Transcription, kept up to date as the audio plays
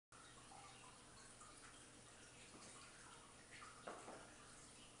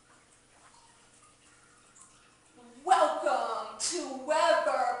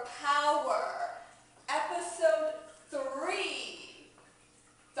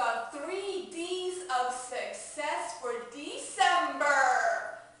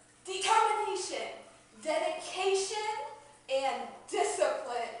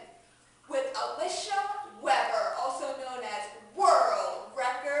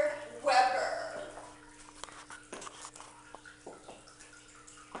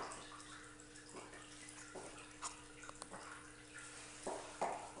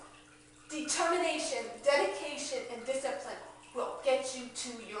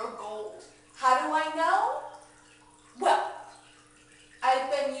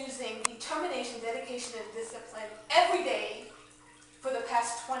determination and discipline every day for the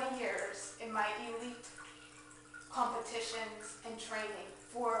past 20 years in my elite competitions and training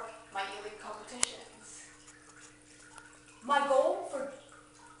for my elite competitions. My goal for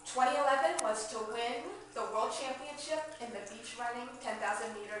 2011 was to win the World Championship in the beach running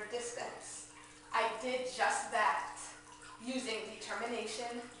 10,000 meter distance. I did just that using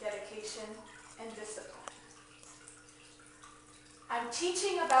determination, dedication, and discipline. I'm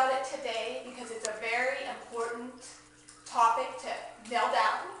teaching about it today because it's a very important topic to nail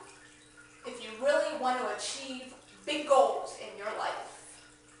down if you really want to achieve big goals in your life.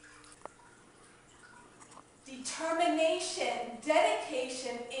 Determination,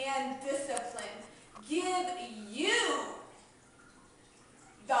 dedication, and discipline give you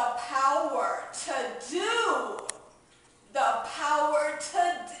the power to do, the power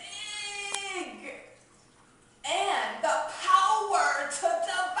to dig, and the power to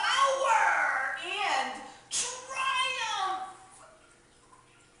devour and triumph.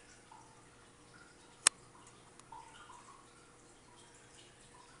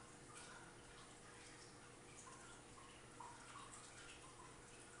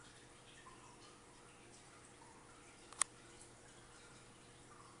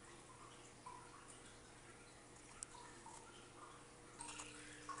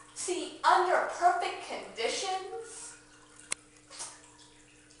 See, under perfect conditions,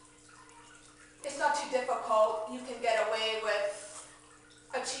 it's not too difficult. You can get away with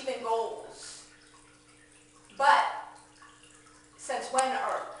achieving goals. But since when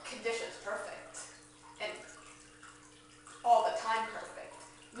are conditions perfect and all the time perfect?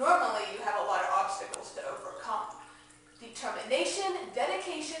 Normally you have a lot of obstacles to overcome. Determination,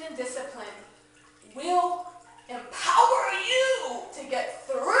 dedication, and discipline will empower you to get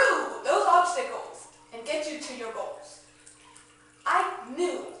through those obstacles and get you to your goals. I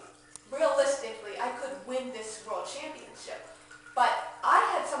knew, realistically, I could win this world championship, but I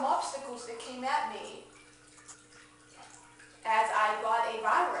had some obstacles that came at me as I got a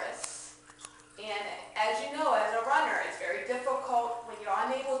virus. And as you know, as a runner, it's very difficult when you're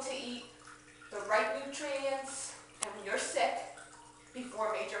unable to eat the right nutrients and when you're sick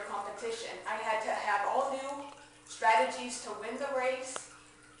before major competition. I had to have all new strategies to win the race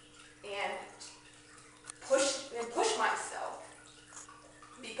and push myself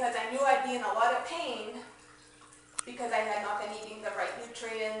because I knew I'd be in a lot of pain because I had not been eating the right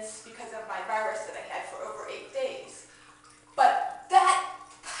nutrients because of my virus that I had for over 8 days. But that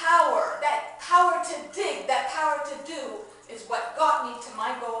power to dig, that power to do is what got me to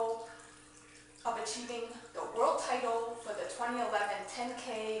my goal of achieving the world title for the 2011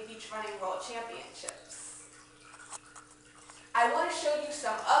 10K Beach Running World Championships. I want to show you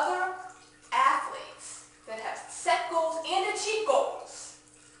some other athletes that have set goals and achieved goals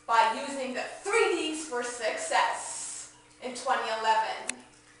by using the 3Ds for success in 2011.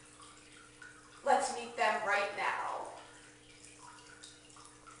 Let's meet them right now.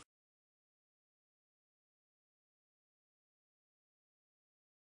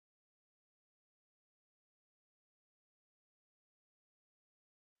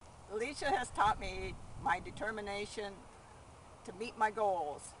 Alicia has taught me my determination to meet my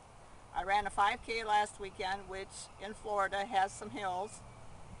goals. I ran a 5K last weekend, which in Florida has some hills,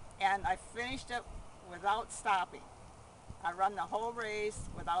 and I finished it without stopping. I run the whole race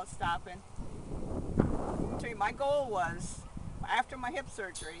without stopping. My goal was, after my hip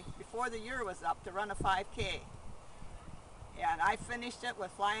surgery, before the year was up, to run a 5K. And I finished it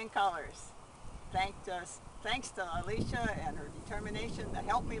with flying colors. Thanks to Alicia and her determination to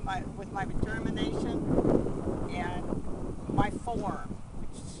help me with my determination and my form,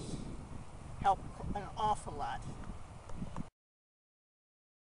 which helped an awful lot.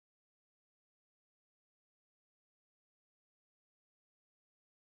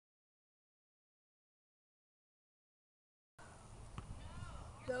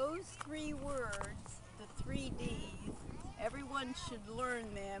 Those 3 words, the 3Ds, everyone should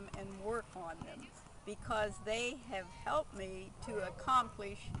learn them and work on them because they have helped me to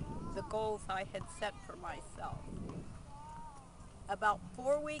accomplish the goals I had set for myself. About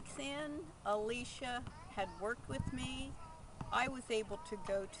 4 weeks in, Alicia had worked with me. I was able to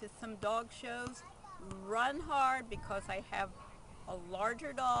go to some dog shows, run hard because I have a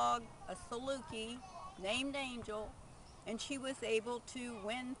larger dog, a Saluki, named Angel, and she was able to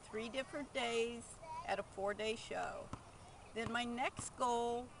win 3 different days at a 4-day show. Then my next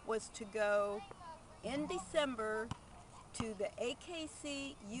goal was to go in December to the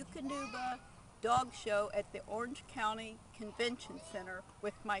AKC Eukanuba Dog Show at the Orange County Convention Center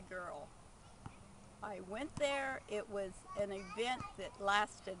with my girl. I went there. It was an event that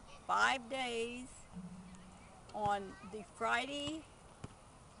lasted 5 days. on the Friday,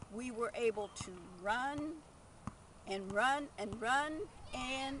 we were able to run and run and run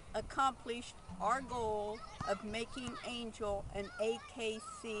and accomplished our goal of making Angel an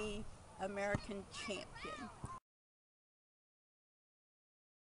AKC American champion.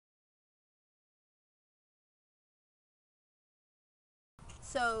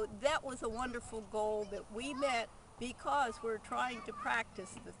 So that was a wonderful goal that we met because we're trying to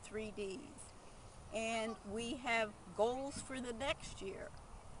practice the 3Ds. And we have goals for the next year,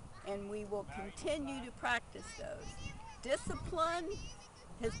 and we will continue to practice those. Discipline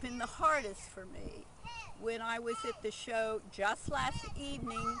has been the hardest for me. When I was at the show just last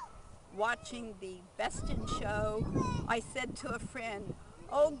evening watching the Best in Show, I said to a friend,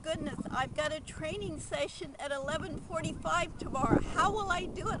 "Oh goodness, I've got a training session at 11:45 tomorrow. How will I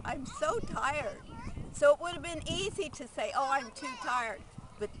do it? I'm so tired." So it would have been easy to say, "Oh, I'm too tired."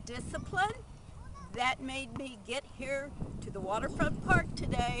 But discipline, that made me get here to the waterfront park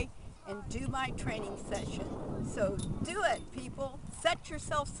today and do my training session. So do it, people. Set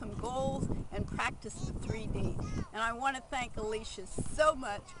yourself some goals and practice the 3D. And I want to thank Alicia so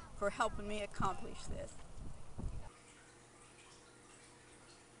much for helping me accomplish this.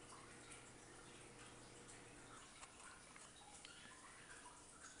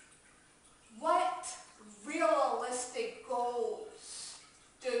 What realistic goals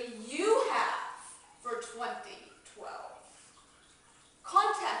do you have for 2012?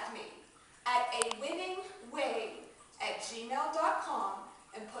 Contact me at awinningway@gmail.com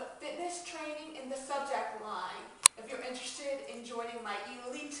and put fitness training in the subject line if you're interested in joining my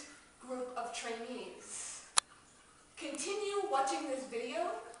elite group of trainees. Continue watching this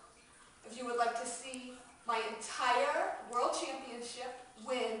video if you would like to see my entire World Championship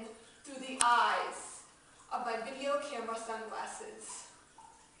win through the eyes of my video camera sunglasses.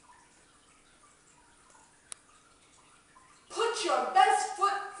 Put your best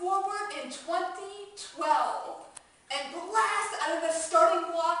foot forward in 2012 and blast out of the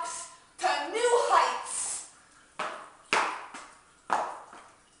starting blocks to new heights.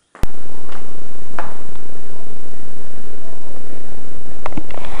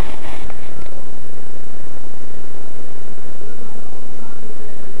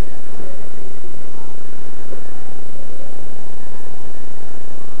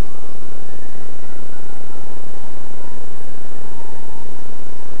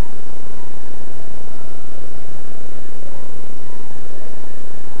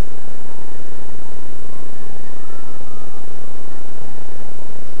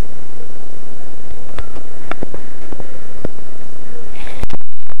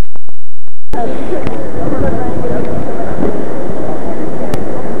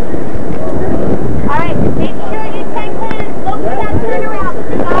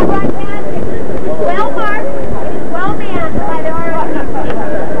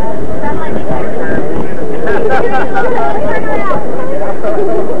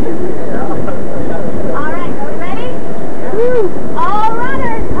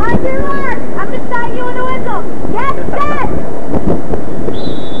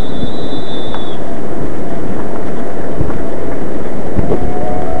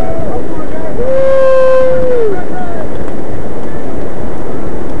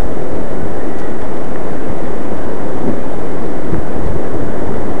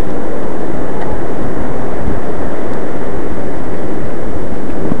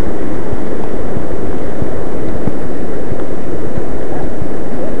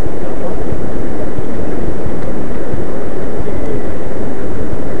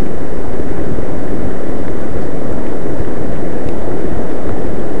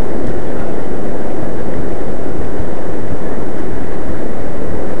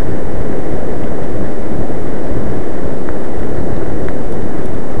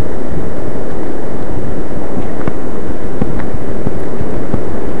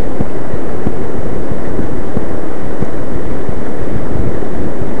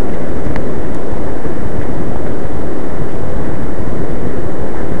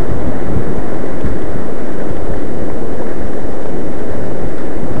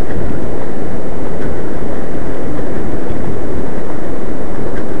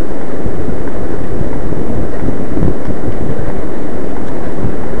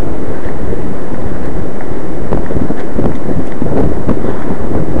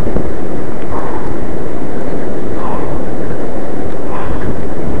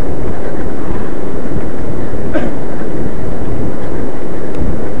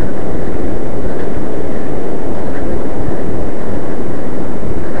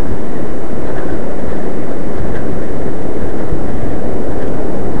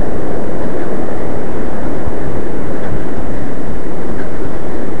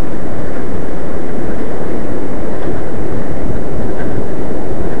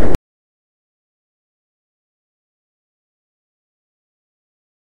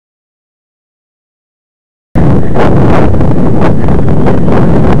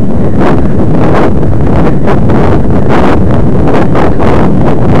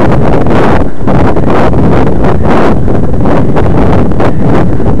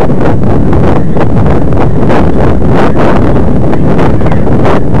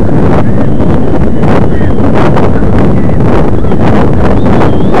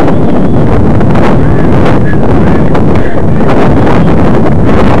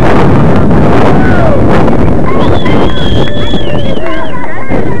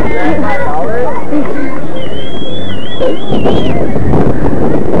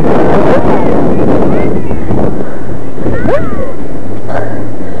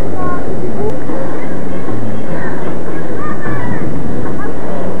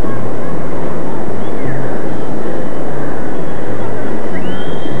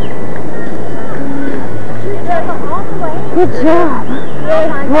 Good job.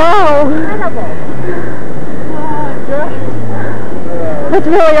 Wow. Incredible. That's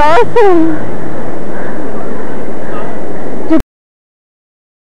really awesome.